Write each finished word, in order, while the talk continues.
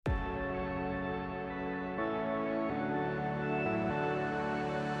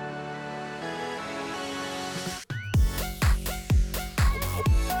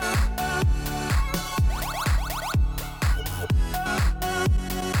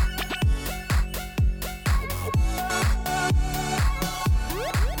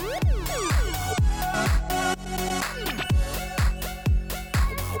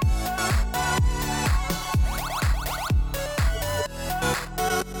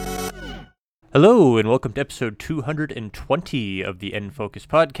Hello, and welcome to episode 220 of the N-Focus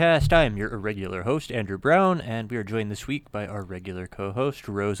podcast. I am your irregular host, Andrew Brown, and we are joined this week by our regular co-host,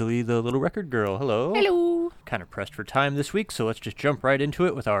 Rosalie the Little Record Girl. Hello. Hello. Kind of pressed for time this week, so let's just jump right into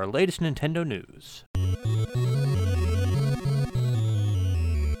it with our latest Nintendo news.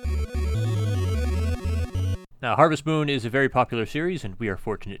 Now, Harvest Moon is a very popular series, and we are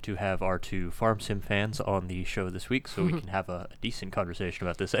fortunate to have our two Farm Sim fans on the show this week, so we can have a decent conversation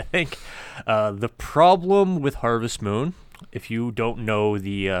about this, I think. The problem with Harvest Moon, if you don't know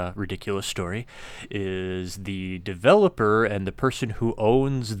the ridiculous story, is the developer and the person who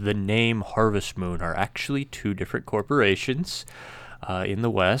owns the name Harvest Moon are actually two different corporations in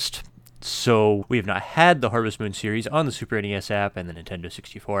the West. So we have not had the Harvest Moon series on the Super NES app and the Nintendo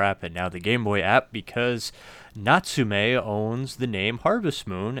 64 app and now the Game Boy app because Natsume owns the name Harvest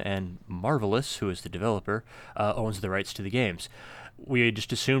Moon and Marvelous, who is the developer, owns the rights to the games. We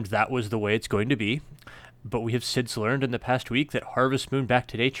just assumed that was the way it's going to be, but we have since learned in the past week that Harvest Moon Back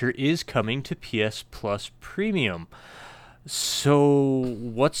to Nature is coming to PS Plus Premium. So,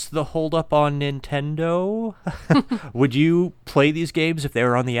 what's the holdup on Nintendo? Would you play these games if they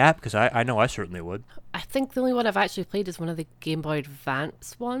were on the app? Because I know I certainly would. I think the only one I've actually played is one of the Game Boy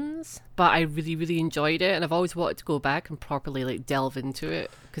Advance ones, but I really, really enjoyed it, and I've always wanted to go back and properly delve into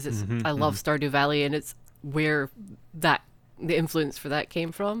it because I love Stardew Valley, and it's where the influence for that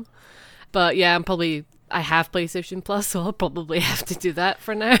came from. But yeah, I have PlayStation Plus, so I'll probably have to do that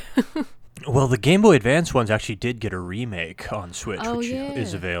for now. Well, the Game Boy Advance ones actually did get a remake on Switch, which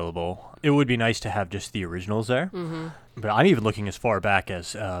is available. It would be nice to have just the originals there. Mm-hmm. But I'm even looking as far back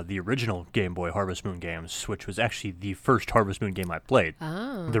as the original Game Boy Harvest Moon games, which was actually the first Harvest Moon game I played.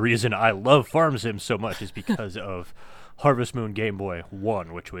 Oh. The reason I love Farm Sim so much is because of Harvest Moon Game Boy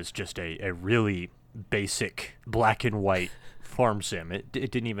 1, which was just a really basic black and white farm sim. It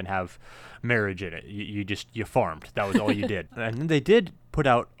didn't even have marriage in it. You farmed. That was all you did. And then they did put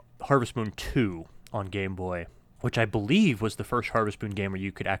out Harvest Moon 2 on Game Boy, which I believe was the first Harvest Moon game where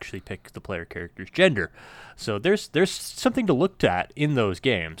you could actually pick the player character's gender. So there's something to look at in those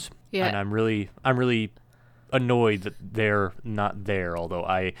games. Yeah. And I'm really annoyed that they're not there, although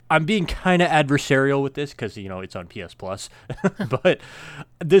I'm being kind of adversarial with this because, it's on PS Plus. But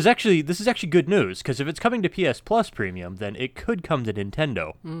this is actually good news, because if it's coming to PS Plus Premium, then it could come to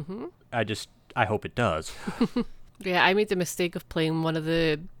Nintendo. Mm-hmm. I hope it does. Yeah, I made the mistake of playing one of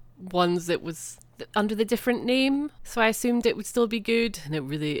the ones that was under the different name, so I assumed it would still be good, and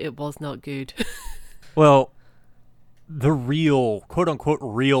it was not good. Well, the real, quote-unquote,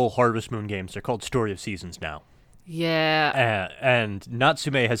 real Harvest Moon games are called Story of Seasons now. Yeah. And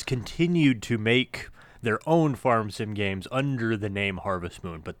Natsume has continued to make their own Farm Sim games under the name Harvest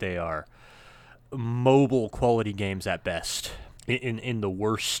Moon, but they are mobile quality games at best. In the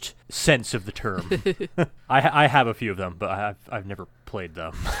worst sense of the term. I have a few of them, but I've never played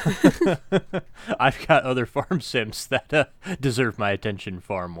them. I've got other farm sims that deserve my attention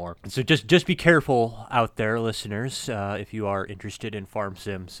far more. So just be careful out there, listeners, if you are interested in farm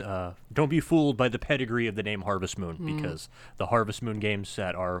sims. Don't be fooled by the pedigree of the name Harvest Moon, because the Harvest Moon games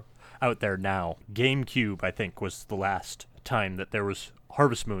that are out there now, GameCube, I think, was the last time that there was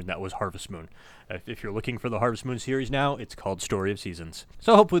Harvest Moon that was Harvest Moon. If you're looking for the Harvest Moon series now, it's called Story of Seasons.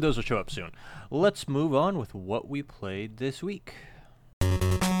 So hopefully those will show up soon. Let's move on with what we played this week.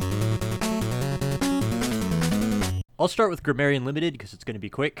 I'll start with Grammarian Limited because it's going to be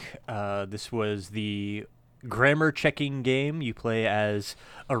quick. This was the grammar checking game. You play as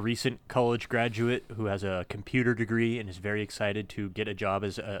a recent college graduate who has a computer degree and is very excited to get a job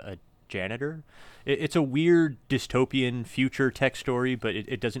as a janitor. It's a weird dystopian future tech story, but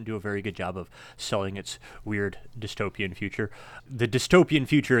it doesn't do a very good job of selling its weird dystopian future. The dystopian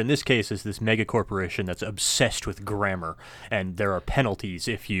future in this case is this mega corporation that's obsessed with grammar, and there are penalties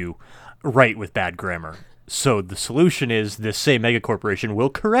if you write with bad grammar. So the solution is this same mega corporation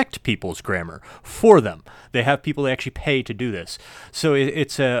will correct people's grammar for them. They have people they actually pay to do this. So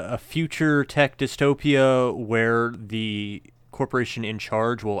it's a future tech dystopia where the corporation in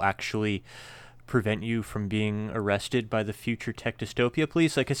charge will actually prevent you from being arrested by the future tech dystopia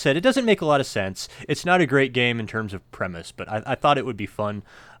police. Like I said, it doesn't make a lot of sense. It's not a great game in terms of premise, but I thought it would be fun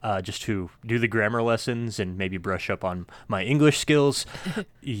just to do the grammar lessons and maybe brush up on my English skills.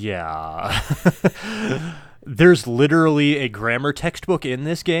 Yeah. There's literally a grammar textbook in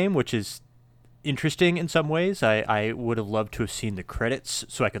this game, which is interesting in some ways. I would have loved to have seen the credits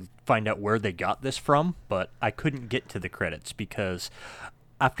so I could find out where they got this from, but I couldn't get to the credits because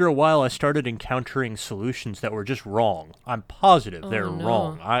after a while I started encountering solutions that were just wrong. I'm positive they're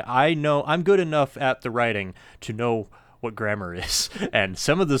wrong. I know I'm good enough at the writing to know what grammar is. And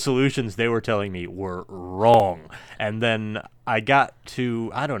some of the solutions they were telling me were wrong. And then I got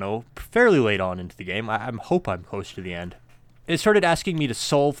to, I don't know, fairly late on into the game. I hope I'm close to the end. It started asking me to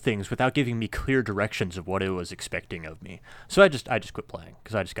solve things without giving me clear directions of what it was expecting of me. So I just quit playing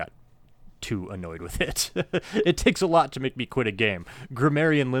because I just got too annoyed with it. It takes a lot to make me quit a game.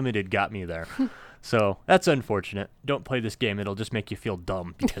 Grammarian Limited got me there. So that's unfortunate. Don't play this game. It'll just make you feel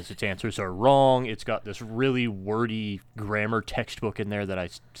dumb because its answers are wrong. It's got this really wordy grammar textbook in there that I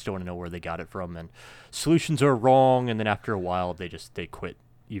still want to know where they got it from. And solutions are wrong. And then after a while, they quit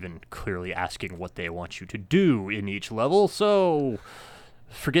even clearly asking what they want you to do in each level. So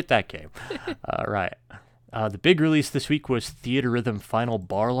forget that game. All right. The big release this week was Theatrhythm Final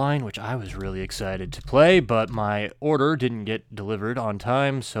Bar Line, which I was really excited to play, but my order didn't get delivered on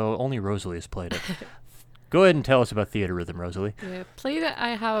time, so only Rosalie has played it. Go ahead and tell us about Theatrhythm, Rosalie. Yeah, played it.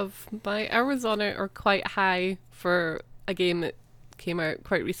 I have. My hours on it are quite high for a game that came out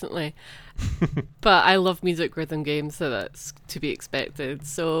quite recently. But I love music rhythm games, so that's to be expected.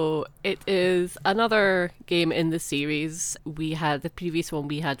 So it is another game in the series. The previous one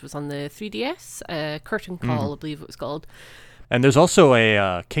we had was on the 3DS, Curtain Call, I believe it was called. And there's also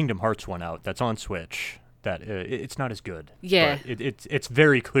a Kingdom Hearts one out that's on Switch that it's not as good. Yeah. But it's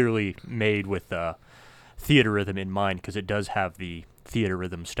very clearly made with Theatrhythm in mind because it does have the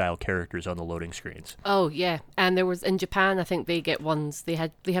Theatrhythm style characters on the loading screens. Oh yeah, and there was in Japan. I think they get ones. They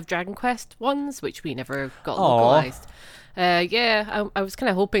have Dragon Quest ones, which we never got localized. I was kind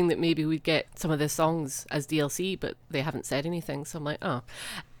of hoping that maybe we'd get some of the songs as DLC, but they haven't said anything. So I'm like, oh.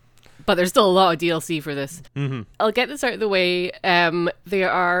 But there's still a lot of DLC for this. Mm-hmm. I'll get this out of the way.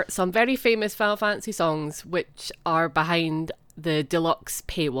 There are some very famous Final Fantasy songs which are behind the deluxe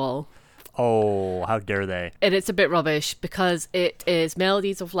paywall. Oh, how dare they? And it's a bit rubbish because it is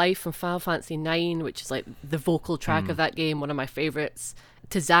Melodies of Life from Final Fantasy IX, which is like the vocal track of that game, one of my favourites.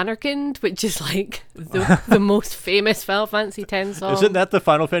 To Xanarkand, which is like the most famous Final Fantasy X song. Isn't that the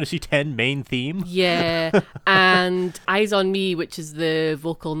Final Fantasy X main theme? Yeah. And Eyes on Me, which is the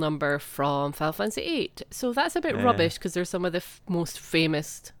vocal number from Final Fantasy VIII. So that's a bit rubbish because they're some of the most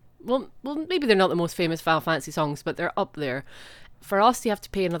famous... Well, maybe they're not the most famous Final Fantasy songs, but they're up there. For us, you have to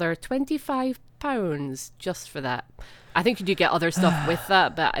pay another £25 just for that. I think you do get other stuff with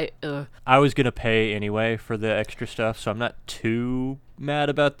that, but I was going to pay anyway for the extra stuff, so I'm not too mad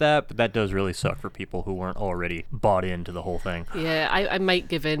about that, but that does really suck for people who weren't already bought into the whole thing. Yeah, I might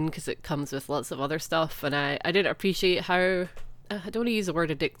give in because it comes with lots of other stuff, and I didn't appreciate how... I don't want to use the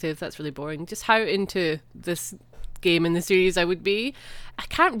word addictive, that's really boring. Just how into this game in the series I would be. I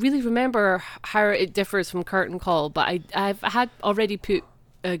can't really remember how it differs from Curtain Call, but I've had already put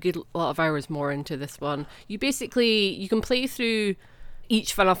a good lot of hours more into this one. You can play through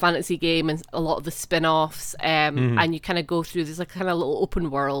each Final Fantasy game and a lot of the spin-offs, and you kind of go through this like kind of little open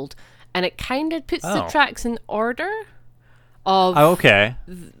world, and it kind of puts the tracks in order of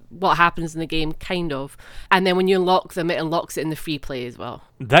what happens in the game, kind of. And then when you unlock them, it unlocks it in the free play as well.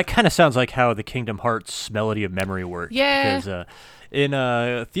 That kind of sounds like how the Kingdom Hearts Melody of Memory worked. Yeah. Because in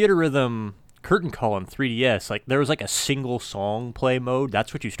Theatrhythm Curtain Call on 3DS, like there was like a single song play mode.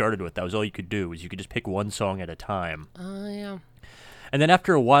 That's what you started with. That was all you could do, was you could just pick one song at a time. Oh, yeah. And then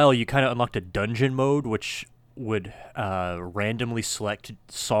after a while, you kind of unlocked a dungeon mode, which would randomly select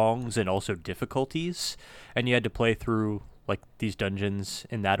songs and also difficulties. And you had to play through like these dungeons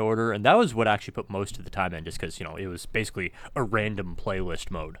in that order, and that was what I actually put most of the time in, just because it was basically a random playlist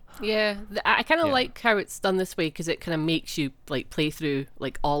mode. Yeah, I kind of like how it's done this way because it kind of makes you like play through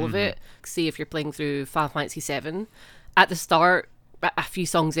like all of it. See, if you're playing through Final Fantasy VII, at the start, a few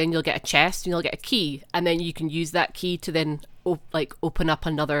songs in, you'll get a chest and you'll get a key, and then you can use that key to then open up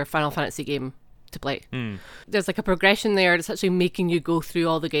another Final Fantasy game to play. There's like a progression there that's actually making you go through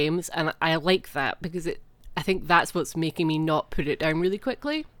all the games, and I like that because I think that's what's making me not put it down really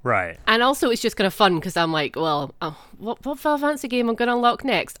quickly. Right. And also it's just kind of fun because I'm like, well, what Final Fantasy game I'm going to unlock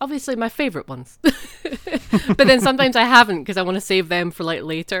next? Obviously my favourite ones. But then sometimes I haven't because I want to save them for like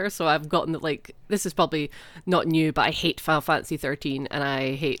later. So I've gotten like, this is probably not new, but I hate Final Fantasy 13 and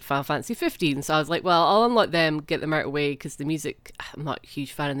I hate Final Fantasy 15. So I was like, well, I'll unlock them, get them out of the way because the music, I'm not a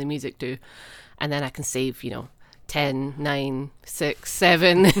huge fan of the music too. And then I can save, 10, 9, 6,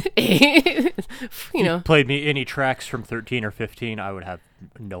 7, 8. You played me any tracks from 13 or 15, I would have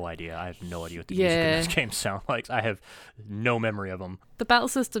no idea. I have no idea what the music in this game sounds like. I have no memory of them. The battle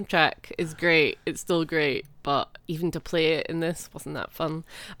system track is great. It's still great, but even to play it in this wasn't that fun.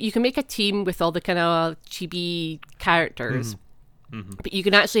 You can make a team with all the kind of chibi characters. but you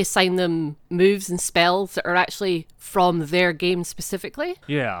can actually assign them moves and spells that are actually from their game specifically.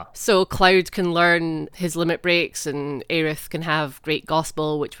 Yeah. So Cloud can learn his limit breaks, and Aerith can have Great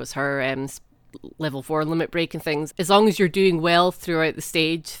Gospel, which was her level 4 limit break and things. As long as you're doing well throughout the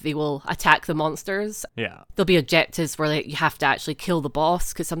stage, they will attack the monsters. Yeah. There'll be objectives where like, you have to actually kill the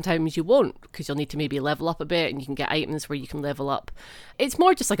boss, because sometimes you won't, because you'll need to maybe level up a bit, and you can get items where you can level up. It's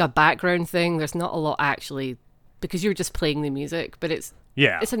more just like a background thing. There's not a lot actually, because you're just playing the music, but it's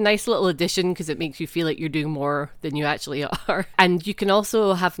a nice little addition because it makes you feel like you're doing more than you actually are. And you can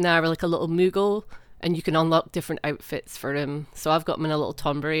also have now like a little Moogle, and you can unlock different outfits for him. So I've got him in a little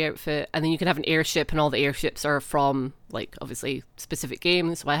Tomberry outfit, and then you can have an airship, and all the airships are from, like, obviously specific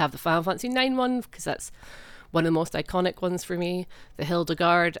games. So I have the Final Fantasy 9 one, because that's one of the most iconic ones for me, the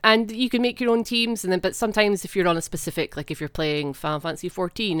Hildegard. And you can make your own teams, and then but sometimes if you're on a specific, like if you're playing Final Fantasy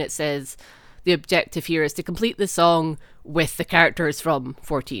 14, it says the objective here is to complete the song with the characters from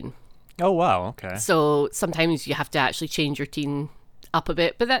 14. Oh, wow, okay. So sometimes you have to actually change your team up a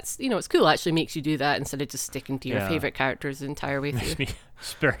bit, but that's, it's cool. It actually makes you do that instead of just sticking to your favorite characters the entire way through. Makes me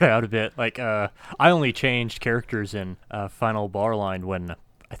spare it out a bit. Like, I only changed characters in Final Barline when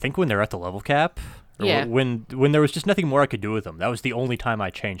they're at the level cap. Or when there was just nothing more I could do with them. That was the only time I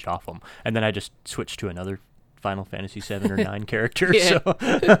changed off them. And then I just switched to another Final Fantasy 7 or 9 character. Yeah. So.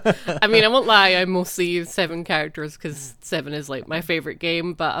 I mean, I won't lie, I mostly use 7 characters because 7 is like my favorite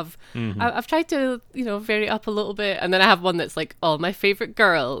game, but I've tried to, vary up a little bit, and then I have one that's like all my favorite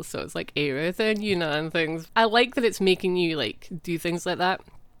girls, so it's like Aerith and Yuna and things. I like that it's making you like do things like that.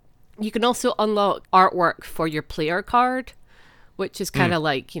 You can also unlock artwork for your player card, which is kind of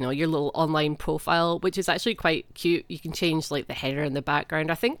like, your little online profile, which is actually quite cute. You can change like the header and the background.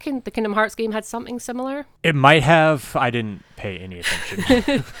 I think the Kingdom Hearts game had something similar. It might have. I didn't pay any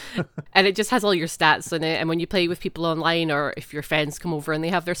attention. And it just has all your stats in it. And when you play with people online, or if your friends come over and they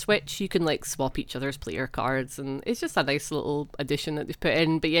have their Switch, you can like swap each other's player cards. And it's just a nice little addition that they've put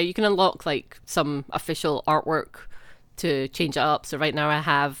in. But yeah, you can unlock like some official artwork to change it up. So right now I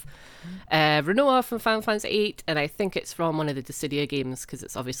have Rinoa from Final Fantasy VIII, and I think it's from one of the Dissidia games, because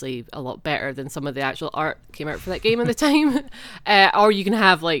it's obviously a lot better than some of the actual art that came out for that game at the time. Or you can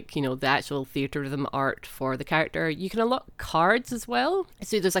have like, the actual theatre rhythm art for the character. You can unlock cards as well.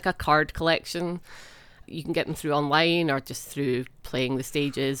 So there's like a card collection. You can get them through online or just through playing the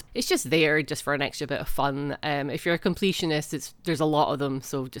stages. It's just there just for an extra bit of fun. If you're a completionist, there's a lot of them,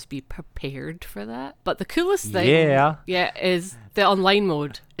 so just be prepared for that. But the coolest thing is the online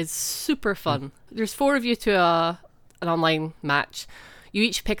mode is super fun. There's 4 of you to an online match. You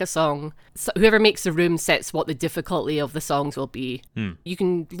each pick a song. So whoever makes the room sets what the difficulty of the songs will be. You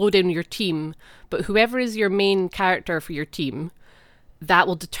can load in your team, but whoever is your main character for your team, that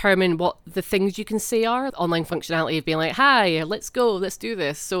will determine what the things you can say are. The online functionality of being like, hi, let's go, let's do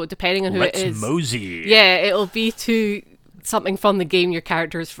this. So depending on who it is. Let's mosey. Yeah, it'll be to something from the game your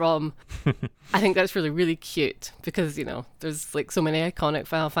character is from. I think that's really, really cute because, there's like so many iconic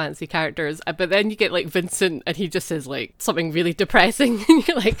Final Fantasy characters. But then you get like Vincent and he just says like something really depressing. And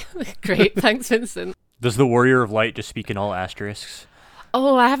you're like, great, thanks, Vincent. Does the Warrior of Light just speak in all asterisks?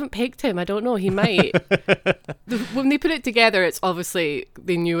 Oh, I haven't picked him. I don't know. He might. When they put it together, it's obviously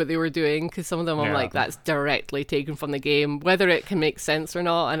they knew what they were doing, because some of them I'm like, that's directly taken from the game. Whether it can make sense or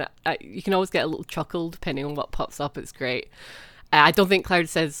not, and you can always get a little chuckle depending on what pops up. It's great. I don't think Cloud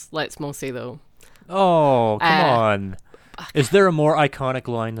says "Let's mosey" though. Oh, come on. Is there a more iconic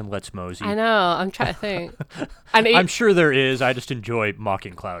line than "Let's mosey"? I know. I'm trying to think. And I'm sure there is. I just enjoy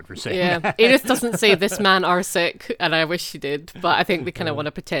mocking Cloud for saying that. Aerith doesn't say "this man are sick," and I wish she did, but I think they kind of want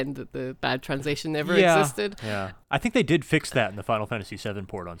to pretend that the bad translation never existed. Yeah, I think they did fix that in the Final Fantasy VII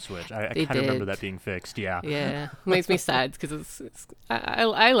port on Switch. I kind of remember that being fixed. Yeah, makes me sad because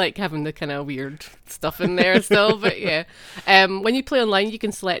I like having the kind of weird stuff in there still. But yeah, when you play online, you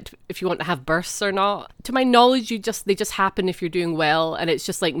can select if you want to have bursts or not. To my knowledge, they just happen if you're doing well, and it's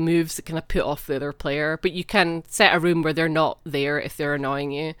just like moves that kind of put off the other player. But you can set a room where they're not there if they're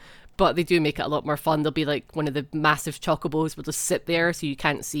annoying you. But they do make it a lot more fun. They'll be like one of the massive chocobos will just sit there, so you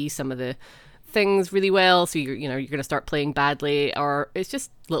can't see some of the things really well. So you're going to start playing badly, or it's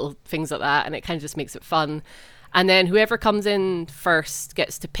just little things like that, and it kind of just makes it fun. And then whoever comes in first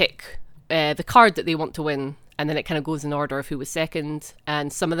gets to pick the card that they want to win. And then it kind of goes in order of who was second.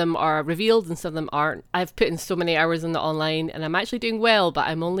 And some of them are revealed and some of them aren't. I've put in so many hours in the online and I'm actually doing well, but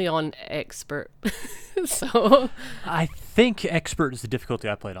I'm only on expert. So I think expert is the difficulty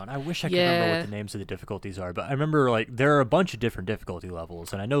I played on. I wish I could remember what the names of the difficulties are, but I remember like there are a bunch of different difficulty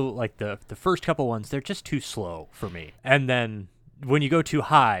levels. And I know like the first couple ones, they're just too slow for me. And then when you go too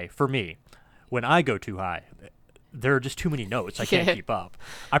high, for me, when I go too high, there are just too many notes. I can't keep up.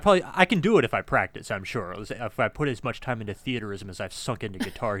 I can do it if I practice, I'm sure. If I put as much time into theaterism as I've sunk into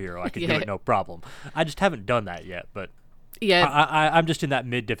Guitar Hero, I could do it no problem. I just haven't done that yet, but I'm just in that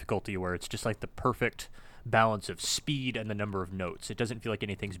mid difficulty where it's just like the perfect balance of speed and the number of notes. It doesn't feel like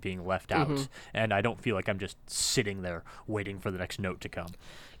anything's being left out, and I don't feel like I'm just sitting there waiting for the next note to come.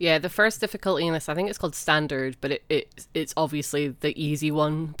 Yeah, the first difficulty in this, I think it's called standard, but it's obviously the easy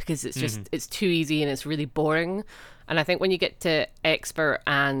one because it's just it's too easy and it's really boring. And I think when you get to expert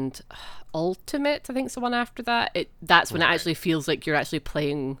and ultimate, I think it's the one after that, that's when it actually feels like you're actually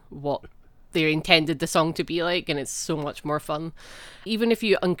playing what they intended the song to be like, and it's so much more fun. Even if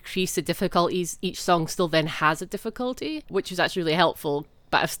you increase the difficulties, each song still then has a difficulty, which is actually really helpful.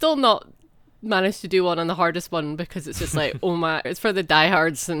 But I've still not managed to do one on the hardest one because it's just like, oh my, it's for the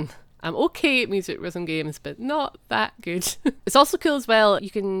diehards, and I'm okay at music rhythm games, but not that good. It's also cool as well, you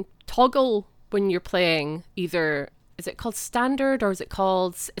can toggle when you're playing either, is it called standard or is it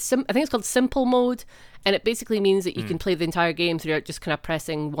called, I think it's called simple mode, and it basically means that you can play the entire game throughout just kind of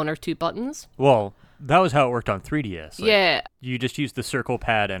pressing one or two buttons. Well, that was how it worked on 3DS. Yeah. You just used the circle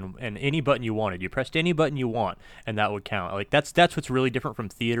pad and any button you wanted. You pressed any button you want, and that would count. Like that's what's really different from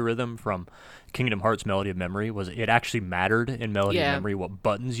Theatrhythm from Kingdom Hearts Melody of Memory, was it actually mattered in Melody of Memory what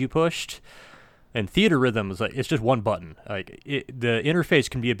buttons you pushed. And Theatrhythm is like, it's just one button. Like the interface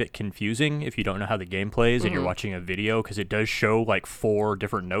can be a bit confusing if you don't know how the game plays and you're watching a video, because it does show like 4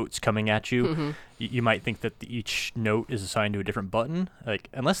 different notes coming at you. You might think that each note is assigned to a different button, like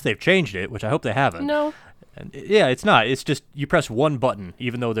unless they've changed it, which I hope they haven't. No. And yeah, it's not. It's just you press one button,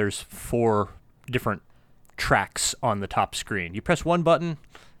 even though there's 4 different tracks on the top screen. You press one button,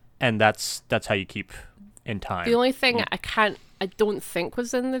 and that's how you keep in time. The only thing I don't think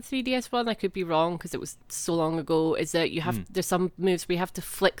was in the 3DS one, I could be wrong because it was so long ago, is that you have there's some moves where you have to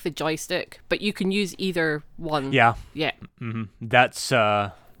flick the joystick, but you can use either one. Yeah. That's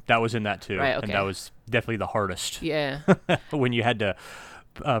that was in that too, right, okay. And that was definitely the hardest. Yeah. When you had to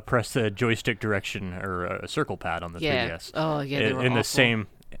press the joystick direction or a circle pad on the 3DS. Oh yeah, they were in awful.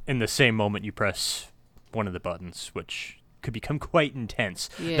 the same moment you press one of the buttons, which could become quite intense.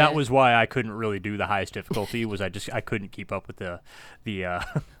 Yeah. That was why I couldn't really do the highest difficulty. Was I couldn't keep up with the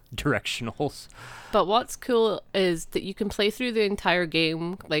directionals. But what's cool is that you can play through the entire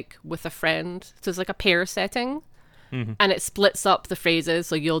game like with a friend. So it's like a pair setting. And it splits up the phrases.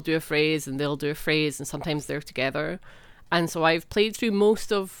 So you'll do a phrase and they'll do a phrase, and sometimes they're together. And so I've played through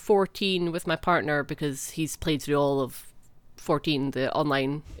most of 14 with my partner because he's played through all of 14, the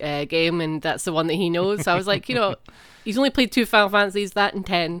online game, and that's the one that he knows. So I was like, he's only played 2 Final Fantasies, that and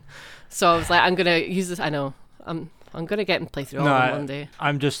 10. So I was like, I'm gonna use this. I know I'm gonna get him to play through all of them one day.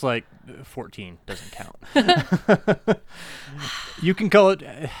 I'm just like 14 doesn't count. You can call it.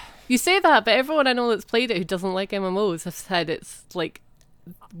 You say that, but everyone I know that's played it who doesn't like MMOs have said it's like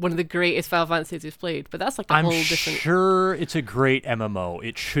one of the greatest Final Fantasies we've played. But that's like a whole different. I'm sure it's a great MMO.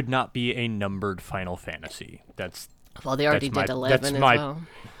 It should not be a numbered Final Fantasy. Well, they already did 11 as well.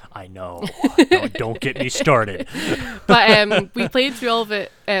 I know. Don't get me started. But we played through all of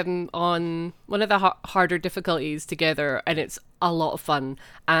it on one of the harder difficulties together, and it's a lot of fun.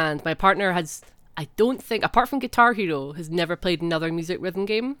 And my partner has, I don't think, apart from Guitar Hero, has never played another music rhythm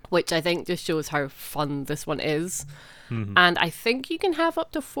game, which I think just shows how fun this one is. And I think you can have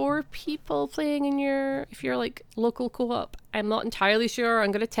up to 4 people playing if you're like local co-op. I'm not entirely sure.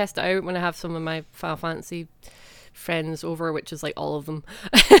 I'm going to test it out when I have some of my Final Fantasy friends over, which is like all of them.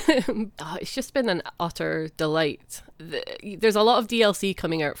 It's just been an utter delight. There's a lot of DLC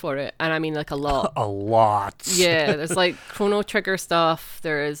coming out for it, and I mean like a lot. A lot. Yeah, there's like Chrono Trigger stuff,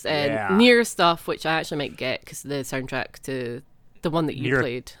 there's Nier stuff, which I actually might get because the soundtrack to the one that you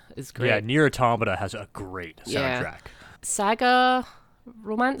played is great. Yeah, Nier Automata has a great soundtrack. Saga,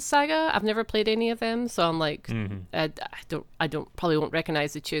 Romance Saga, I've never played any of them, so I'm like, I don't probably won't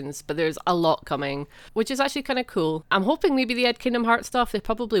recognize the tunes, but there's a lot coming, which is actually kind of cool. I'm hoping maybe they had Kingdom Hearts stuff. They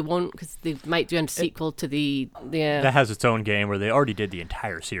probably won't, because they might do a sequel to the that has its own game where they already did the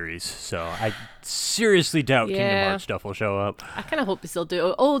entire series, so I seriously doubt Kingdom Hearts stuff will show up. I kind of hope they still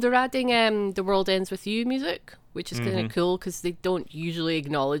do. Oh, they're adding The World Ends With You music, which is kind of cool because they don't usually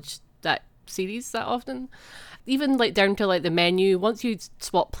acknowledge that series that often. Even like down to like the menu, once you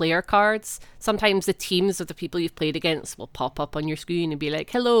swap player cards, sometimes the teams of the people you've played against will pop up on your screen and be like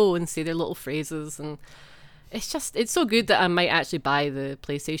hello and say their little phrases, and it's so good that I might actually buy the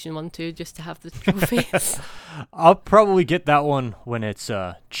PlayStation 1 too, just to have the trophies. I'll probably get that one when it's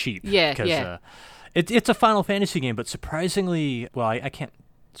cheap. Yeah. It's a Final Fantasy game, but surprisingly, well, I can't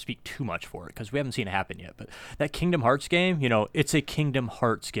speak too much for it because we haven't seen it happen yet. But that Kingdom Hearts game, you know, it's a Kingdom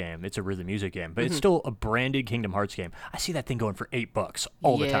Hearts game. It's a rhythm music game, but it's still a branded Kingdom Hearts game. I see that thing going for $8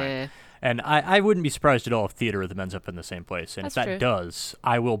 all the time. And I wouldn't be surprised at all if Theater Rhythm ends up in the same place. And That's if that true. does,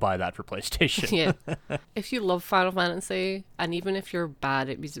 I will buy that for PlayStation. Yeah. If you love Final Fantasy, and even if you're bad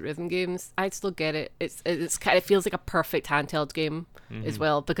at music rhythm games, I'd still get it. It's kind of feels like a perfect handheld game as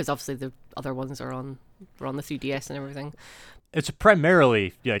well, because obviously the other ones are on the 3DS and everything. It's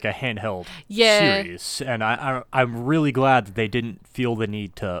primarily like a handheld series, and I'm really glad that they didn't feel the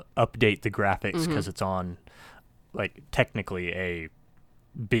need to update the graphics because it's on, like, technically a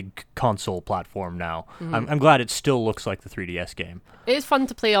big console platform now. I'm glad it still looks like the 3DS game. It is fun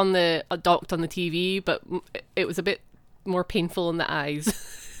to play on the docked on the TV, but it was a bit more painful in the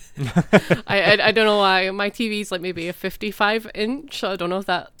eyes. I don't know why. My TV's like maybe a 55-inch. I don't know if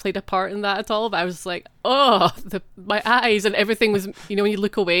that played a part in that at all, but I was like, oh, my eyes, and everything was, you know, when you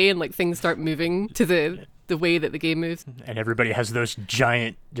look away and like things start moving to the way that the game moves. And everybody has those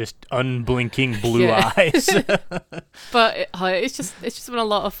giant, just unblinking blue eyes. But it's just been a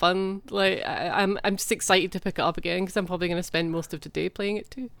lot of fun. Like I'm just excited to pick it up again because I'm probably going to spend most of today playing it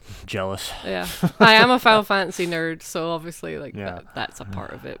too. Jealous. Yeah, I am a Final Fantasy nerd, so obviously like that's a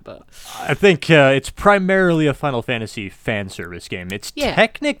part of it. But I think it's primarily a Final Fantasy fan service game. It's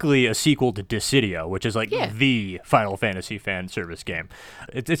technically a sequel to Dissidia, which is like the Final Fantasy fan service game.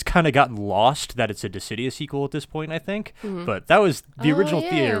 It's kind of gotten lost that it's a Dissidia sequel at this point, I think. But that was the original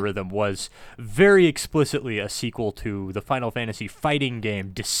Theater Rhythm was very explicitly a sequel to the Final Fantasy fighting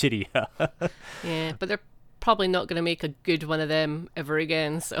game Dissidia. Yeah, but they're probably not going to make a good one of them ever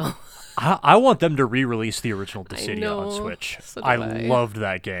again, so I want them to re-release the original Dissidia on Switch. So I loved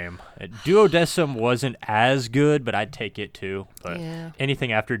that game. Duodecim wasn't as good, but I'd take it too. But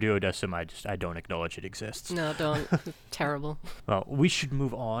anything after Duodecim, I don't acknowledge it exists. No, don't. Terrible. Well, we should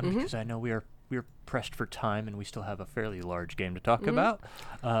move on because I know we're pressed for time and we still have a fairly large game to talk about.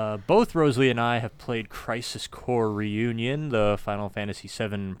 Both Rosalie and I have played Crisis Core Reunion, the Final Fantasy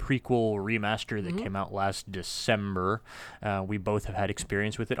VII prequel remaster that came out last December. We both have had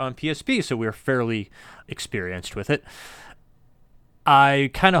experience with it on PSP, so we're fairly experienced with it.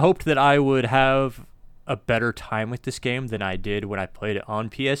 I kind of hoped that I would have a better time with this game than I did when I played it on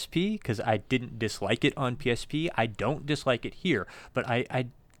PSP, because I didn't dislike it on PSP. I don't dislike it here, but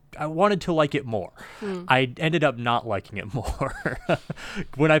I wanted to like it more. I ended up not liking it more.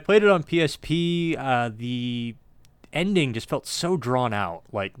 When I played it on PSP, the ending just felt so drawn out.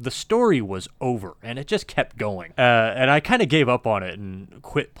 Like, the story was over, and it just kept going. And I kind of gave up on it and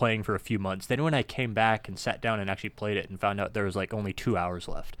quit playing for a few months. Then when I came back and sat down and actually played it and found out there was, like, only 2 hours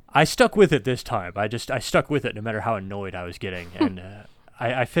left, I stuck with it this time. I stuck with it no matter how annoyed I was getting. And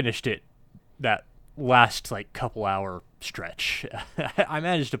I finished it that last like couple hour stretch. I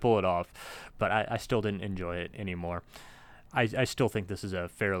managed to pull it off, but I still didn't enjoy it anymore. I still think this is a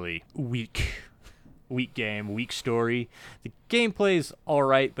fairly weak game, weak story. The gameplay's all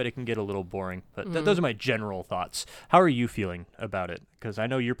right, but it can get a little boring. But those are my general thoughts. How are you feeling about it? Because I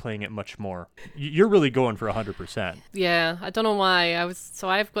know you're playing it much more. You're really going for 100%. Yeah, I don't know why.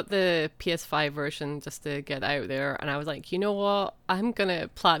 I've got the PS5 version just to get out there, and I was like, you know what? I'm gonna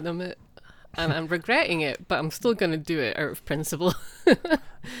platinum it. And I'm regretting it, but I'm still going to do it out of principle.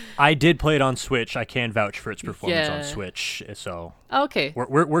 I did play it on Switch. I can vouch for its performance on Switch, so okay,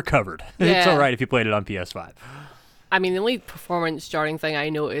 we're covered. It's all right if you played it on PS5. I mean, the only performance jarring thing I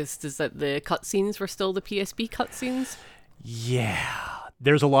noticed is that the cutscenes were still the PSP cutscenes. Yeah,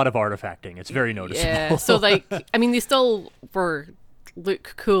 there's a lot of artifacting. It's very noticeable. Yeah, so like, I mean, they still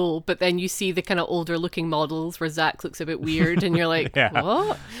look cool, but then you see the kind of older looking models where Zack looks a bit weird, and you're like,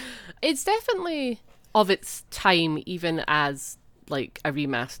 what? It's definitely of its time, even as like a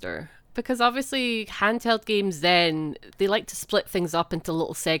remaster, because obviously handheld games then they like to split things up into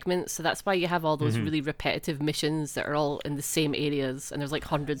little segments, so that's why you have all those really repetitive missions that are all in the same areas, and there's like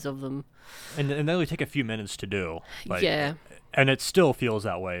hundreds of them, and they only take a few minutes to do. Like, yeah. And it still feels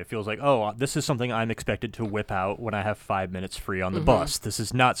that way. It feels like, oh, this is something I'm expected to whip out when I have 5 minutes free on the bus. This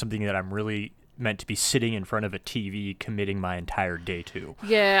is not something that I'm really meant to be sitting in front of a TV committing my entire day to.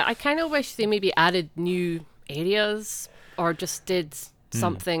 Yeah, I kind of wish they maybe added new areas or just did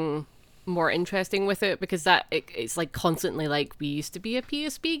something more interesting with it, because it's like constantly like, we used to be a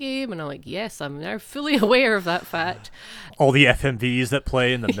PSP game, and I'm like, yes, I'm now fully aware of that fact. All the FMVs that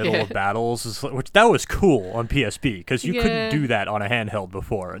play in the middle of battles, which that was cool on PSP, because you couldn't do that on a handheld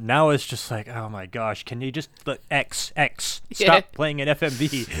before. Now it's just like, oh my gosh, can you just X stop playing an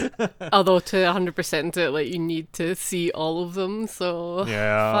FMV? Although to 100% it, like, you need to see all of them, so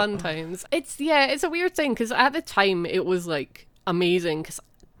fun times. It's a weird thing, because at the time it was like amazing, because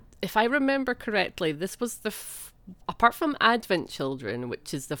if I remember correctly, this was apart from Advent Children,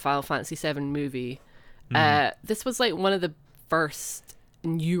 which is the Final Fantasy VII movie, this was like one of the first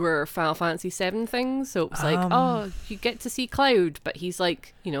newer Final Fantasy VII things. So it was like, oh, you get to see Cloud, but he's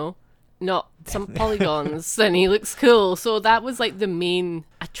like, not some polygons, and he looks cool. So that was like the main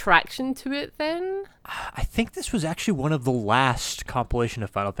attraction to it then. I think this was actually one of the last compilation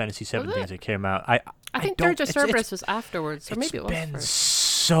of Final Fantasy VII games that came out. I think Dirge of Cerberus was afterwards, or maybe it was been first.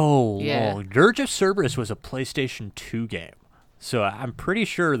 So long. Dirge of Cerberus was a PlayStation 2 game, so I'm pretty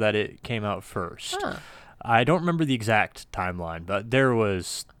sure that it came out first. Huh. I don't remember the exact timeline, but there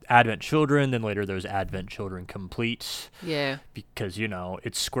was Advent Children, then later there was Advent Children Complete. Yeah. Because,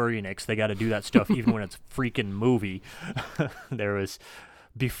 it's Square Enix. They got to do that stuff even when it's a freaking movie. There was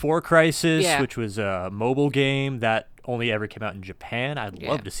Before Crisis, which was a mobile game that only ever came out in Japan. I'd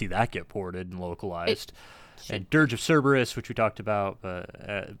love to see that get ported and localized. And Dirge of Cerberus, which we talked about,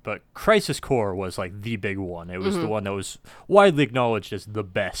 but Crisis Core was like the big one. It was the one that was widely acknowledged as the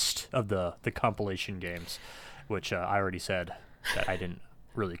best of the compilation games, which I already said that I didn't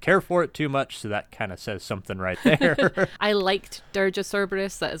really care for it too much, so that kind of says something right there. I liked Dirge of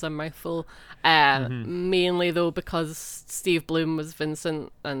Cerberus, that is a mouthful, mainly though because Steve Bloom was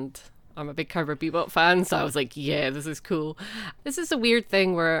Vincent, and I'm a big Cowboy Bebop fan, so I was like, yeah, this is cool. This is a weird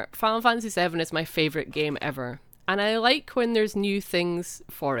thing where Final Fantasy VII is my favourite game ever, and I like when there's new things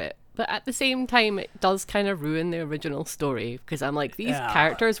for it. But at the same time, it does kind of ruin the original story, because I'm like, these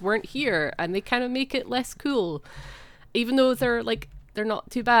characters weren't here, and they kind of make it less cool. Even though they're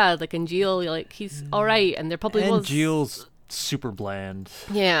not too bad. Like Angeal, like he's all right, and there probably was. Angeal's super bland.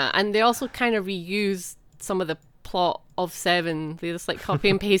 Yeah, and they also kind of reuse some of the plot of 7. They just like copy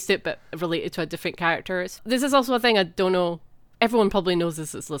and paste it, but related to a different character. This is also a thing I don't know. Everyone probably knows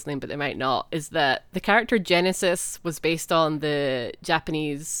this that's listening, but they might not. Is that the character Genesis was based on the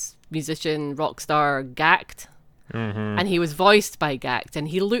Japanese musician rock star Gact. And he was voiced by Gact, and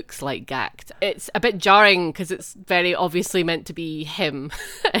he looks like Gact. It's a bit jarring because it's very obviously meant to be him.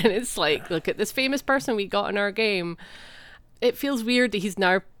 And it's like, look at this famous person we got in our game. It feels weird that he's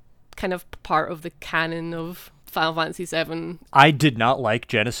now kind of part of the canon of Final Fantasy VII. I did not like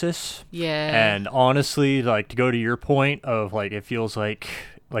Genesis. Yeah. And honestly, like, to go to your point of, like, it feels like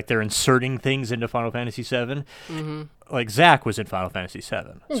they're inserting things into Final Fantasy VII. Like, Zack was in Final Fantasy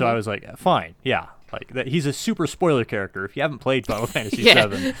VII. So I was like, fine, yeah. Like, that, he's a super spoiler character. If you haven't played Final Fantasy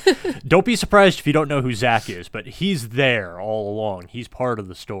VII, don't be surprised if you don't know who Zack is, but he's there all along. He's part of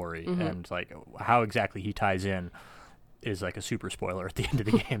the story, and like how exactly he ties in is like a super spoiler at the end of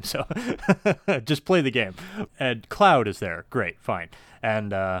the game. So just play the game. And Cloud is there. Great, fine.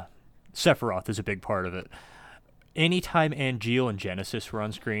 And Sephiroth is a big part of it. Anytime Angeal and Genesis were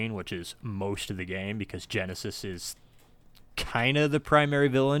on screen, which is most of the game, because Genesis is kind of the primary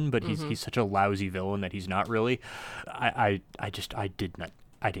villain, but he's such a lousy villain that he's not really. I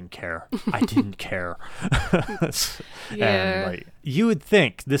didn't care. I didn't care. And like, you would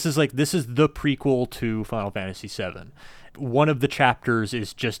think this is the prequel to Final Fantasy VII. One of the chapters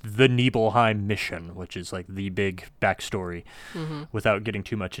is just the Nibelheim mission, which is like the big backstory, without getting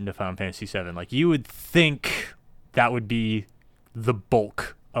too much into Final Fantasy VII. Like, you would think that would be the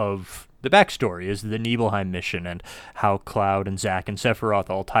bulk of the backstory, is the Nibelheim mission and how Cloud and Zack and Sephiroth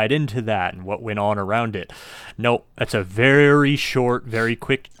all tied into that and what went on around it. Nope, that's a very short, very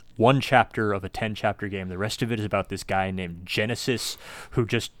quick 1 chapter of a 10-chapter game. The rest of it is about this guy named Genesis who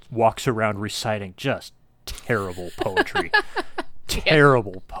just walks around reciting just terrible poetry.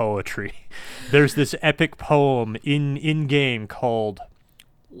 Terrible poetry. There's this epic poem in-game called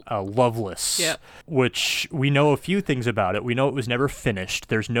Loveless, which we know a few things about it. We know it was never finished.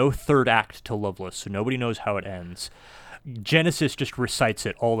 There's no third act to Loveless, so nobody knows how it ends. Genesis just recites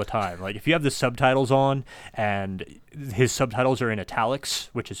it all the time. Like, if you have the subtitles on and his subtitles are in italics,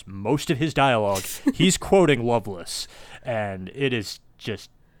 which is most of his dialogue, he's quoting Loveless, and it is just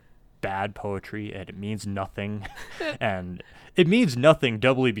bad poetry, and it means nothing. And it means nothing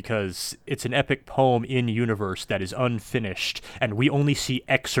doubly because it's an epic poem in universe that is unfinished, and we only see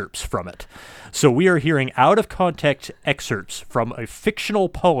excerpts from it. So we are hearing out of context excerpts from a fictional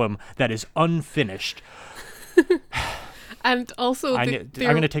poem that is unfinished. And also, I'm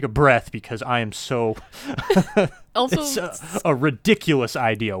going to take a breath because I am so. Also, it's a ridiculous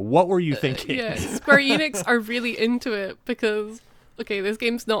idea. What were you thinking? Square Enix are really into it because, okay, this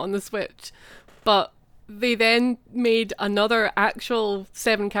game's not on the Switch, but they then made another actual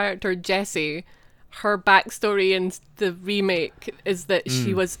 7-character Jessie. Her backstory in the remake is that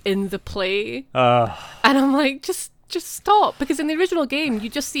she was in the play. And I'm like, just just stop, because in the original game you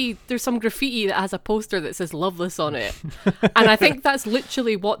just see there's some graffiti that has a poster that says Loveless on it. And I think that's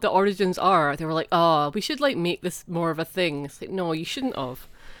literally what the Origins are. They were like, oh, we should like make this more of a thing. It's like, no, you shouldn't have.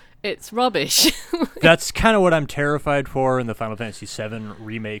 It's rubbish. That's kind of what I'm terrified for in the Final Fantasy VII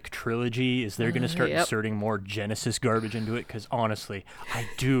Remake trilogy, is they're going to start inserting more Genesis garbage into it, because honestly, I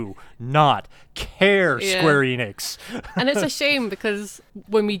do not care, Square Enix. And it's a shame, because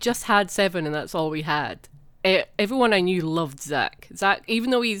when we just had 7 and that's all we had, everyone I knew loved Zack. Zack,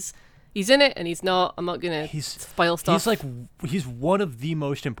 even though he's in it and he's not, I'm not going to spoil stuff. He's one of the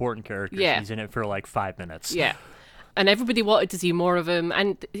most important characters. Yeah. He's in it for like 5 minutes. Yeah. And everybody wanted to see more of him,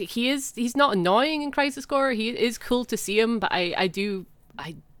 and he's not annoying in Crisis Core. He is cool to see him, but I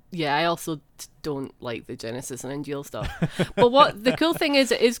also don't like the Genesis and NGL stuff. But what the cool thing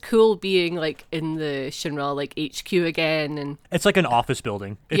is, it is cool being like in the Shinra like HQ again, and it's like an office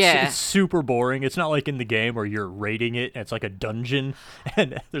building. It's super boring. It's not like in the game where you're raiding it and it's like a dungeon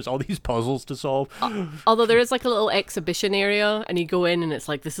and there's all these puzzles to solve. Although there is like a little exhibition area, and you go in and it's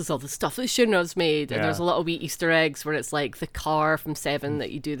like, this is all the stuff that Shinra's made, and there's a little wee Easter eggs where it's like the car from 7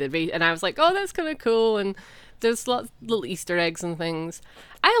 that you do the raid, and I was like, oh, that's kind of cool. And there's lots of little Easter eggs and things.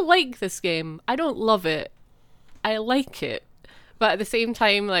 I like this game. I don't love it. I like it. But at the same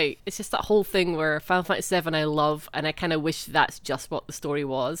time, like, it's just that whole thing where Final Fantasy VII I love, and I kind of wish that's just what the story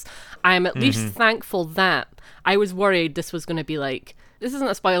was. I'm at least thankful that I was worried this was going to be like, this isn't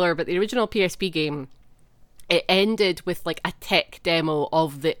a spoiler, but the original PSP game, it ended with like a tech demo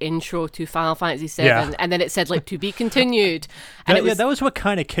of the intro to Final Fantasy VII, and then it said like to be continued. And that was what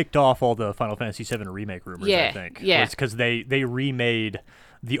kind of kicked off all the Final Fantasy VII remake rumors. I think, it's because they remade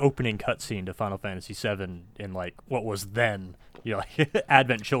the opening cutscene to Final Fantasy VII in like what was then, like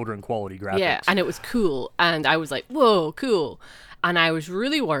Advent Children quality graphics. Yeah, and it was cool, and I was like, whoa, cool. And I was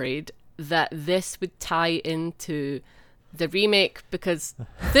really worried that this would tie into the remake, because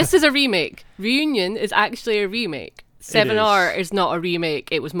this is a remake. Reunion is actually a remake. 7R is not a remake.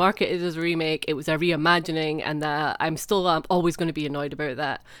 It was marketed as a remake. It was a reimagining, and I'm always going to be annoyed about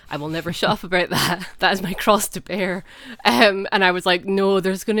that. I will never shut up about that. That is my cross to bear. And I was like, no,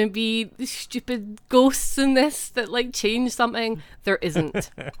 there's going to be stupid ghosts in this that like change something. There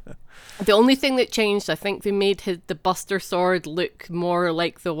isn't. The only thing that changed, I think they made the Buster Sword look more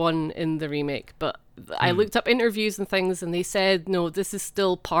like the one in the remake. But I looked up interviews and things, and they said, no, this is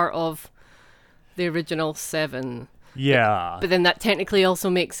still part of the original 7. Yeah. But then that technically also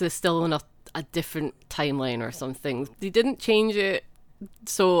makes this still on a different timeline or something. They didn't change it,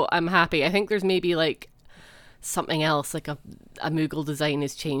 so I'm happy. I think there's maybe like something else, like a Moogle design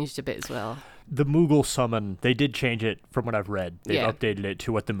has changed a bit as well. The Moogle summon, they did change it from what I've read. They've updated it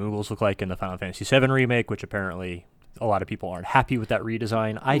to what the Moogles look like in the Final Fantasy VII remake, which apparently a lot of people aren't happy with that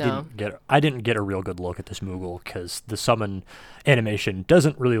redesign. I didn't get a real good look at this Moogle, because the summon animation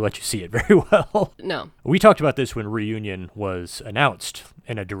doesn't really let you see it very well. No. We talked about this when Reunion was announced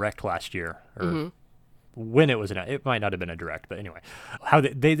in a direct last year, or when it was announced. It might not have been a direct, but anyway. How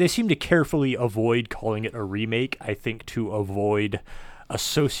they seem to carefully avoid calling it a remake, I think, to avoid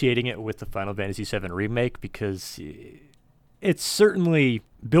associating it with the Final Fantasy VII remake, because it's certainly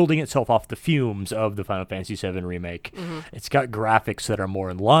building itself off the fumes of the Final Fantasy VII remake. It's got graphics that are more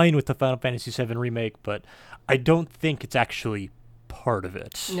in line with the Final Fantasy VII remake, but I don't think it's actually part of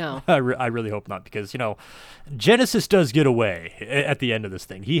it. No. I really hope not, because, Genesis does get away at the end of this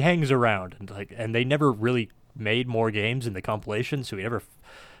thing. He hangs around, and they never really made more games in the compilation, so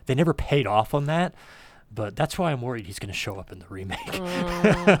they never paid off on that. But that's why I'm worried he's going to show up in the remake.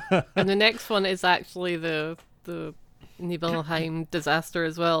 And the next one is actually the Nibelheim disaster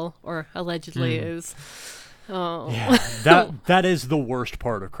as well, or allegedly is. Oh. Yeah, that is the worst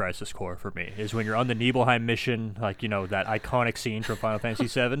part of Crisis Core for me, is when you're on the Nibelheim mission, like, that iconic scene from Final Fantasy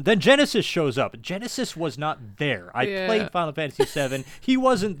VII. Then Genesis shows up. Genesis was not there. I played Final Fantasy VII. He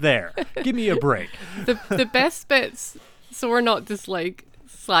wasn't there. Give me a break. The best bits, so we're not just like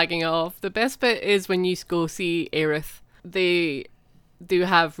slagging off, the best bit is when you go see Aerith. They do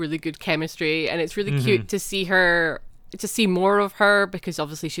have really good chemistry, and it's really cute to see more of her, because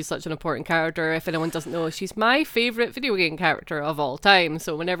obviously she's such an important character. If anyone doesn't know, she's my favorite video game character of all time.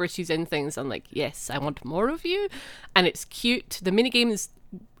 So whenever she's in things, I'm like, yes, I want more of you. And it's cute. The minigames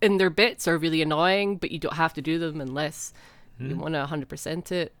in their bits are really annoying, but you don't have to do them unless you want to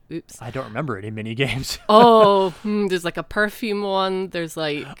 100% it. Oops. I don't remember any mini games. There's like a perfume one. There's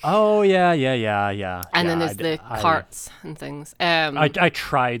like... Oh, yeah. And then there's the carts and things. I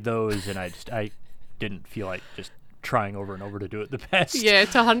tried those, and I didn't feel like just trying over and over to do it the best. Yeah,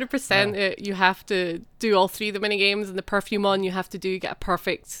 to 100% it, you have to do all 3 of the mini games, and the perfume one you have to get a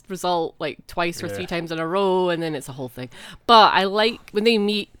perfect result like twice or 3 times in a row, and then it's a whole thing. But I like when they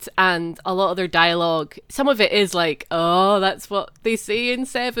meet, and a lot of their dialogue, some of it is like, oh, that's what they say in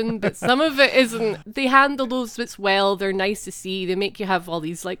 7, but some of it isn't. They handle those bits well. They're nice to see. They make you have all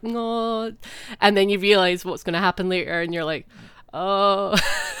these like, no, and then you realize what's going to happen later, and you're like, oh.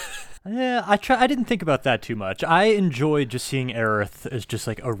 Yeah, I didn't think about that too much. I enjoyed just seeing Aerith as just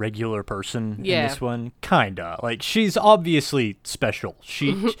like a regular person in this one. Kinda. Like, she's obviously special.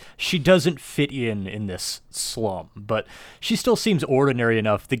 She doesn't fit in this slum, but she still seems ordinary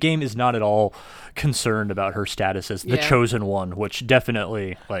enough. The game is not at all concerned about her status as the chosen one, which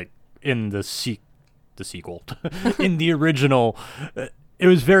definitely, like, in the sequel, in the original, it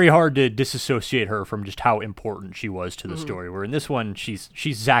was very hard to disassociate her from just how important she was to the story. Where in this one, she's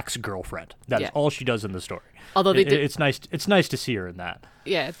Zack's girlfriend. That's all she does in the story. Although it's nice to see her in that.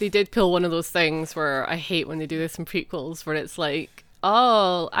 Yeah, they did pull one of those things where I hate when they do this in prequels, where it's like,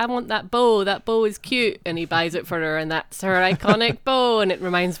 oh, I want that bow. That bow is cute, and he buys it for her, and that's her iconic bow. And it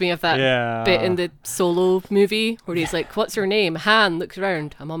reminds me of that bit in the Solo movie where he's like, "What's your name?" Han looks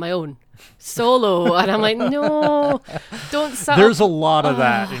around. I'm on my own. Solo, and I'm like, no, don't. There's a lot of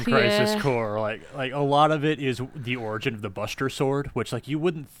that in Crisis Core. Like a lot of it is the origin of the Buster Sword, which like you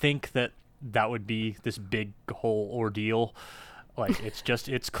wouldn't think that would be this big whole ordeal. Like,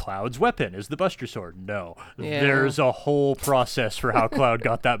 it's Cloud's weapon is the Buster Sword. No, there's a whole process for how Cloud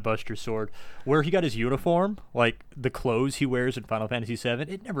got that Buster Sword. Where he got his uniform, like the clothes he wears in Final Fantasy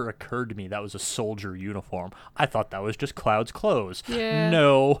VII, it never occurred to me that was a soldier uniform. I thought that was just Cloud's clothes. Yeah.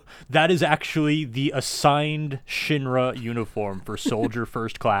 No, that is actually the assigned Shinra uniform for Soldier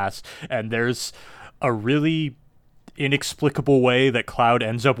First Class, and there's a really inexplicable way that Cloud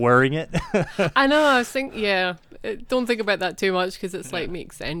ends up wearing it. I know, I was thinking, don't think about that too much, because it's like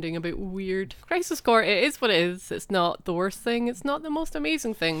makes the ending a bit weird. Crisis Core, it is what it is. It's not the worst thing. It's not the most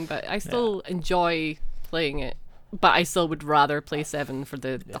amazing thing, but I still enjoy playing it. But I still would rather play 7 for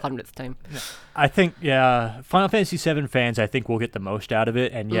the 100th time. I think, Final Fantasy VII fans, I think, will get the most out of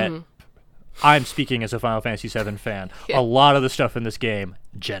it, and yet I'm speaking as a Final Fantasy VII fan. A lot of the stuff in this game,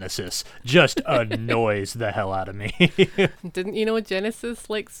 Genesis, just annoys the hell out of me. Didn't you know Genesis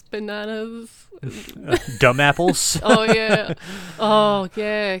likes bananas? Dumb apples? Oh, yeah. Oh,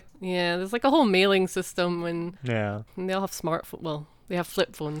 yeah. Yeah, there's like a whole mailing system when they all have smartphones. Well, they have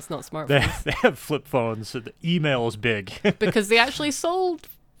flip phones, not smartphones. They have flip phones, so the email is big. Because they actually sold...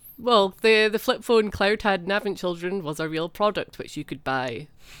 Well, the flip phone Cloud had in Advent Children was a real product which you could buy.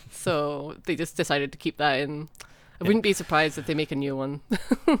 So they just decided to keep that in. I wouldn't be surprised if they make a new one.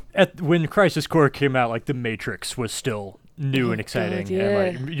 When Crisis Core came out, like, the Matrix was still new and exciting. God,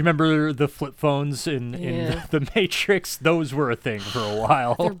 and, like, you remember the flip phones in the Matrix? Those were a thing for a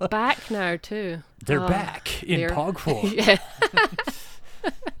while. They're back now, too. They're back in POG form. Yeah.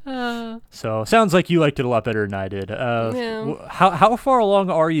 So, sounds like you liked it a lot better than I did. How far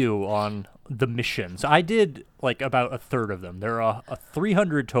along are you on the missions? I did like about a third of them. There are a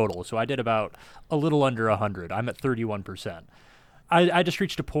 300 total, so I did about a little under 100. I'm at 31%. I just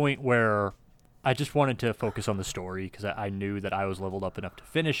reached a point where I just wanted to focus on the story because I knew that I was leveled up enough to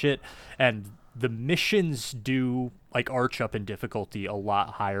finish it, and the missions do like arch up in difficulty a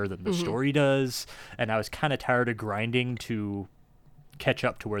lot higher than the story does, and I was kind of tired of grinding to catch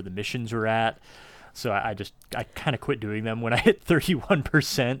up to where the missions were at. So I kind of quit doing them when I hit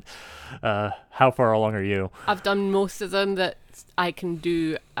 31%. How far along are you? I've done most of them that I can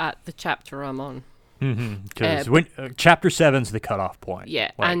do at the chapter I'm on. Because chapter 7's the cutoff point.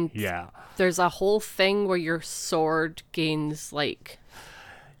 Yeah, there's a whole thing where your sword gains like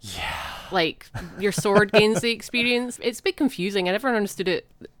your sword gains the experience. It's a bit confusing. I never understood it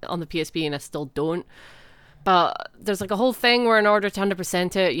on the PSP, and I still don't. But there's like a whole thing where in order to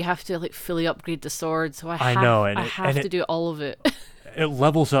 100% it, you have to like fully upgrade the sword. So I have to do all of it. It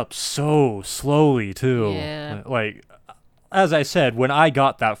levels up so slowly too. Yeah. Like, as I said, when I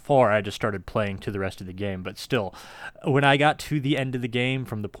got that far, I just started playing to the rest of the game. But still, when I got to the end of the game,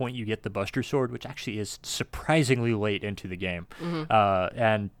 from the point you get the Buster Sword, which actually is surprisingly late into the game,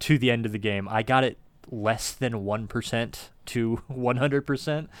 and to the end of the game, I got it less than 1% to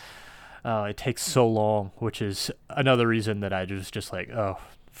 100%. It takes so long, which is another reason that I just like, oh,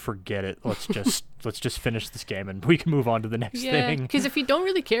 forget it. Let's just finish this game and we can move on to the next thing. Because if you don't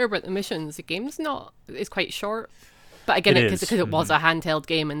really care about the missions, the game's it's quite short. But again, because it was a handheld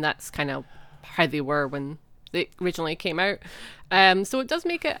game, and that's kind of how they were when that originally came out. So it does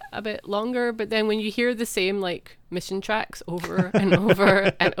make it a bit longer, but then when you hear the same like mission tracks over and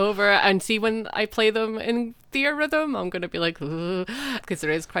over and over, and see when I play them in Theatrhythm, I'm gonna be like, because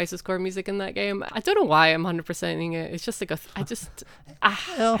there is Crisis Core music in that game. I don't know why I'm 100%ing it. It's just like I just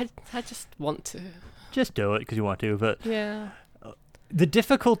want to. Just do it because you want to, but yeah. The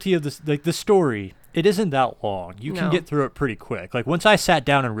difficulty of this, like the story, it isn't that long. You can get through it pretty quick. Like once I sat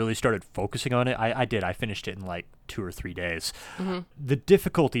down and really started focusing on it, I finished it in like 2 or 3 days. The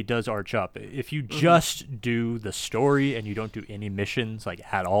difficulty does arch up. If you just do the story and you don't do any missions like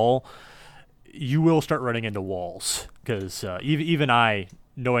at all, you will start running into walls. Because even I,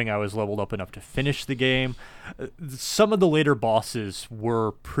 knowing I was leveled up enough to finish the game, some of the later bosses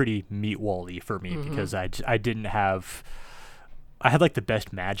were pretty meat-wall-y for me because I didn't have... I had like the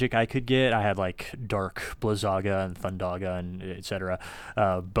best magic I could get. I had like Dark Blizzaga and Thundaga and etc.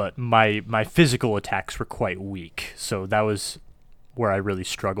 But my physical attacks were quite weak, so that was where I really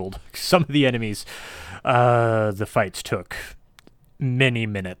struggled. Some of the enemies, the fights took many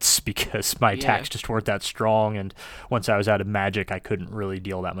minutes because my attacks just weren't that strong, and once I was out of magic, I couldn't really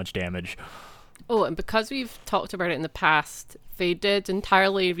deal that much damage. Oh, and because we've talked about it in the past, they did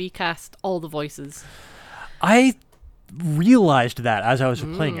entirely recast all the voices. I realized that as I was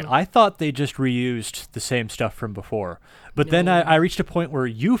playing it. I thought they just reused the same stuff from before. But then I reached a point where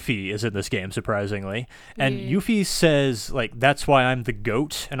Yuffie is in this game, surprisingly. And Yuffie says, like, that's why I'm the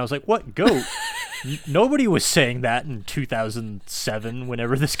GOAT. And I was like, what, GOAT? Nobody was saying that in 2007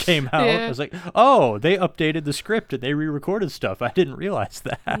 whenever this came out. I was like, oh, they updated the script and they re-recorded stuff. I didn't realize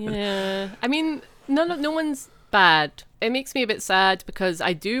that. Yeah. I mean, no one's bad. It makes me a bit sad because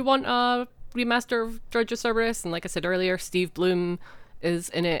I do want a remaster of Dirge of Cerberus, and like I said earlier, Steve Bloom is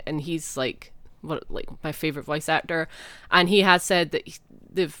in it, and he's like my favorite voice actor, and he has said that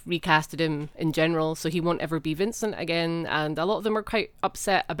they've recasted him in general, so he won't ever be Vincent again, and a lot of them are quite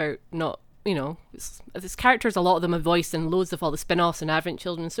upset about not, his characters, a lot of them are voiced in loads of all the spin-offs and Advent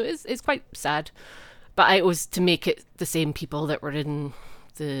Children, so it's quite sad. But it was to make it the same people that were in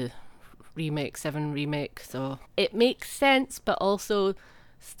the 7 remake, so it makes sense, but also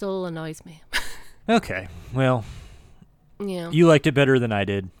still annoys me. Okay, well, you liked it better than I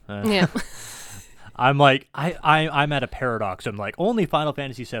did. Yeah. I'm like, I'm at a paradox. I'm like, only Final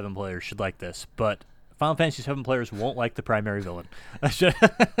Fantasy VII players should like this, but Final Fantasy VII players won't like the primary villain. So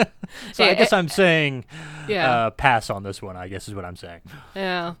I guess I'm saying pass on this one, I guess is what I'm saying.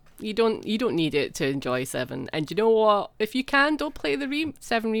 Yeah, you don't need it to enjoy 7. And you know what? If you can, don't play the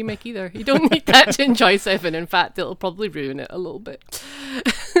 7 remake either. You don't need that to enjoy 7. In fact, it'll probably ruin it a little bit.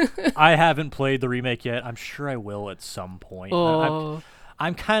 I haven't played the remake yet. I'm sure I will at some point. Oh.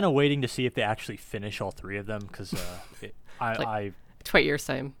 I'm kind of waiting to see if they actually finish all 3 of them, because 20 years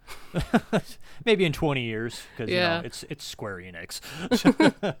time. Maybe in 20 years, because it's Square Enix.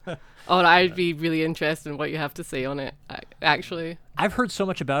 I'd be really interested in what you have to say on it, actually. I've heard so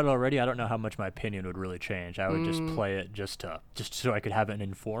much about it already. I don't know how much my opinion would really change. I would just play it just so I could have an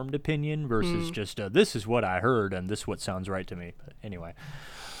informed opinion versus just this is what I heard and this is what sounds right to me. But anyway,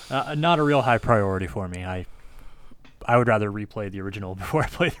 not a real high priority for me. I would rather replay the original before I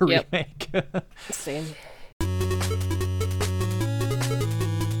play the remake. Same.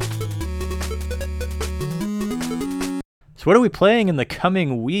 So what are we playing in the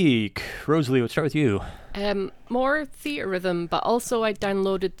coming week? Rosalie, let's start with you. More Theatrhythm, but also I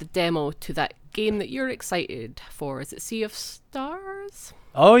downloaded the demo to that game that you're excited for. Is it Sea of Stars?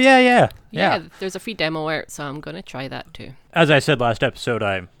 Oh, yeah. There's a free demo out, so I'm going to try that too. As I said last episode,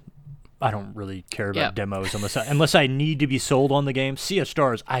 I don't really care about demos unless I need to be sold on the game. Sea of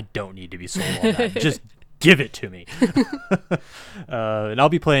Stars, I don't need to be sold on that. Just give it to me. And I'll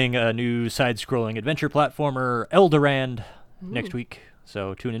be playing a new side-scrolling adventure platformer, Eldorand, next week.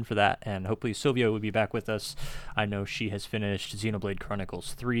 So tune in for that, and hopefully Sylvia will be back with us. I know she has finished Xenoblade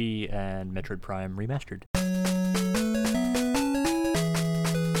Chronicles 3 and Metroid Prime Remastered.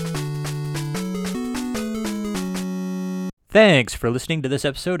 Thanks for listening to this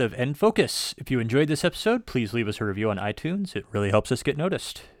episode of End Focus. If you enjoyed this episode, please leave us a review on iTunes. It really helps us get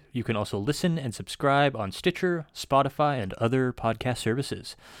noticed. You can also listen and subscribe on Stitcher, Spotify, and other podcast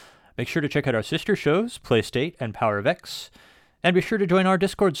services. Make sure to check out our sister shows, PlayState and Power of X, and be sure to join our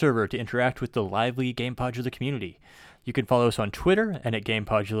Discord server to interact with the lively Game Podular community. You can follow us on Twitter and at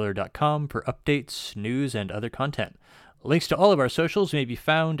GamePodular.com for updates, news, and other content. Links to all of our socials may be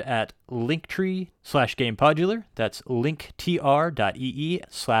found at linktree/GamePodular. That's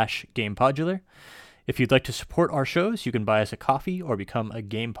linktr.ee/GamePodular. If you'd like to support our shows, you can buy us a coffee or become a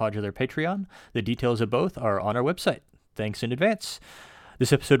Game Podular Patreon. The details of both are on our website. Thanks in advance.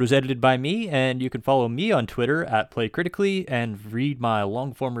 This episode was edited by me, and you can follow me on Twitter at PlayCritically and read my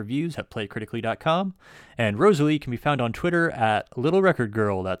long-form reviews at playcritically.com. And Rosalie can be found on Twitter at Little Record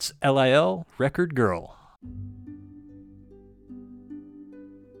Girl. That's LIL Record Girl.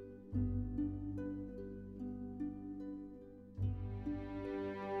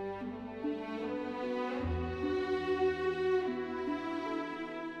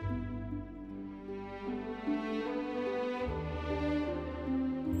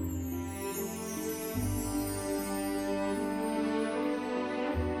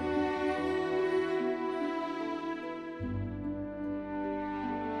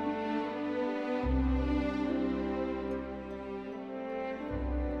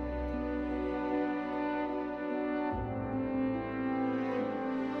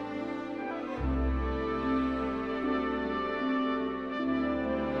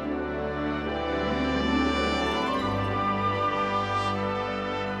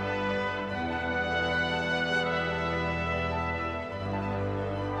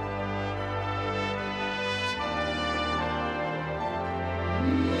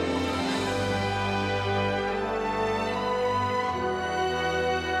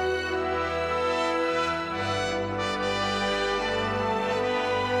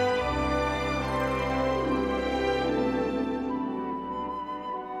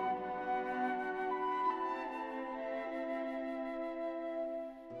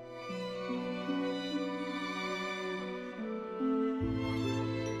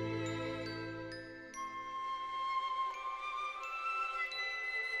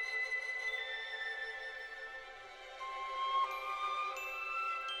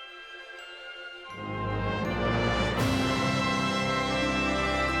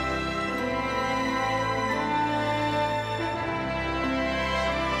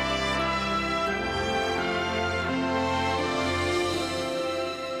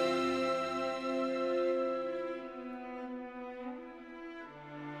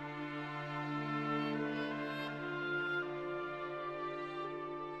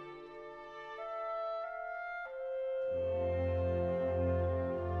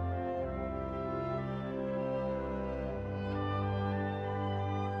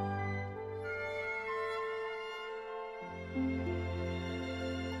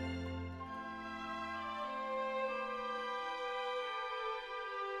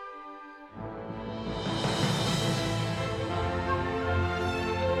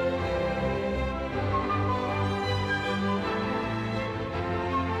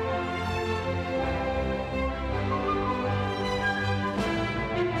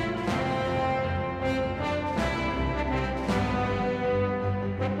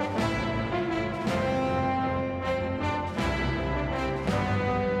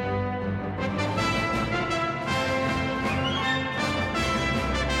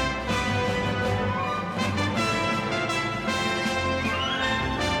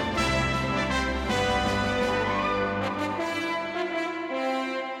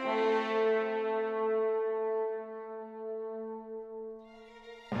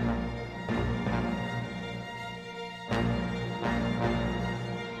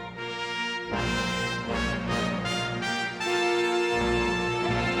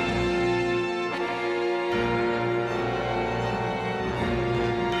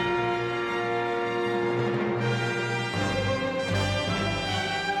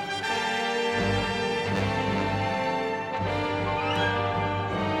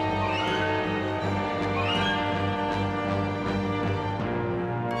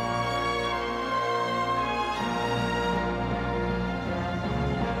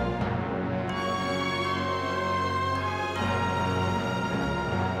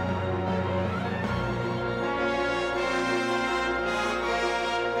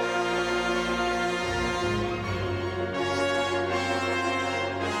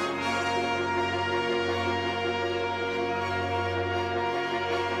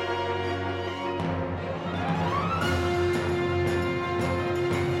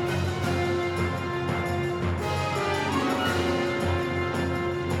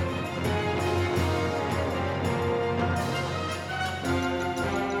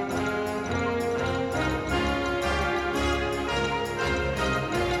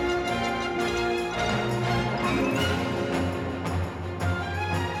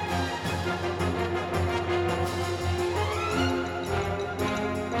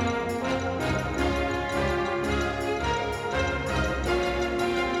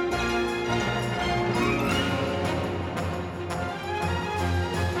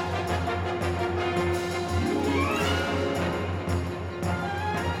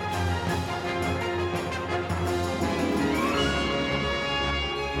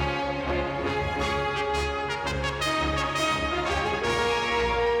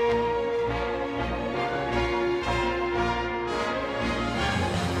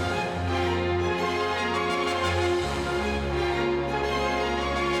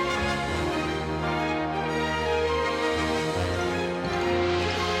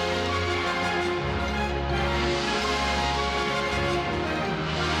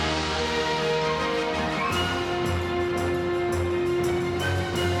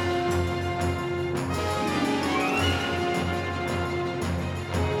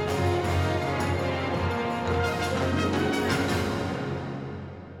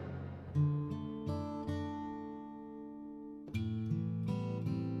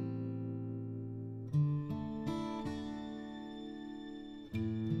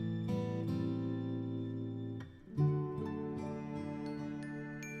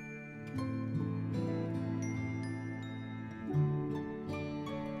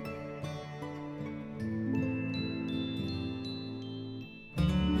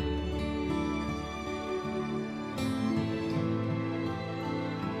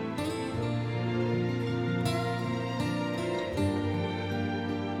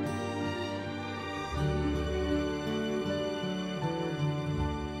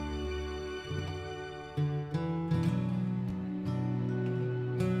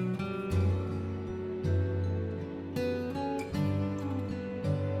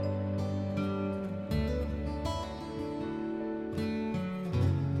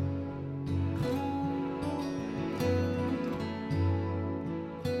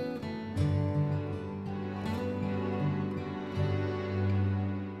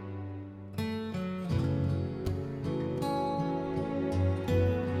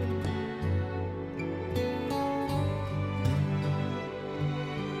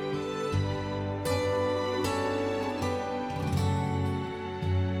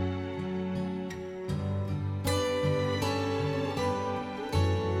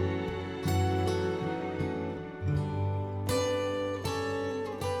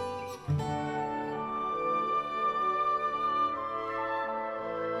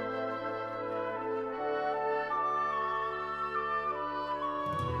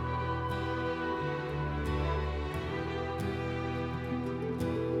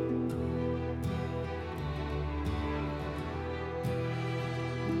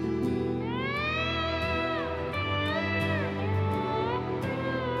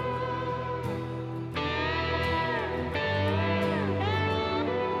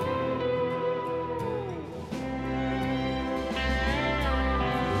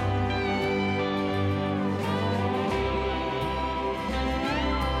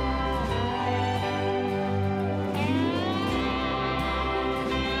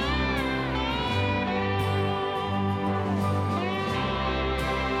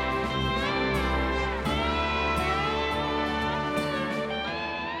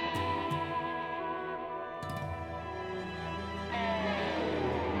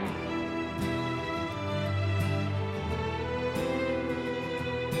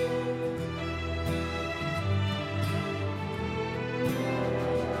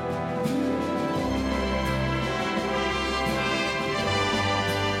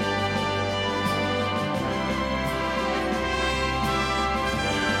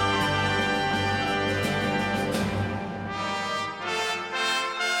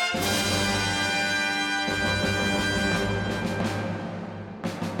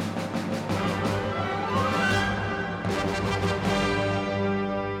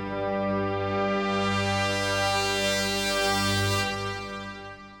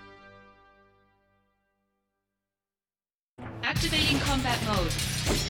 Activating combat mode.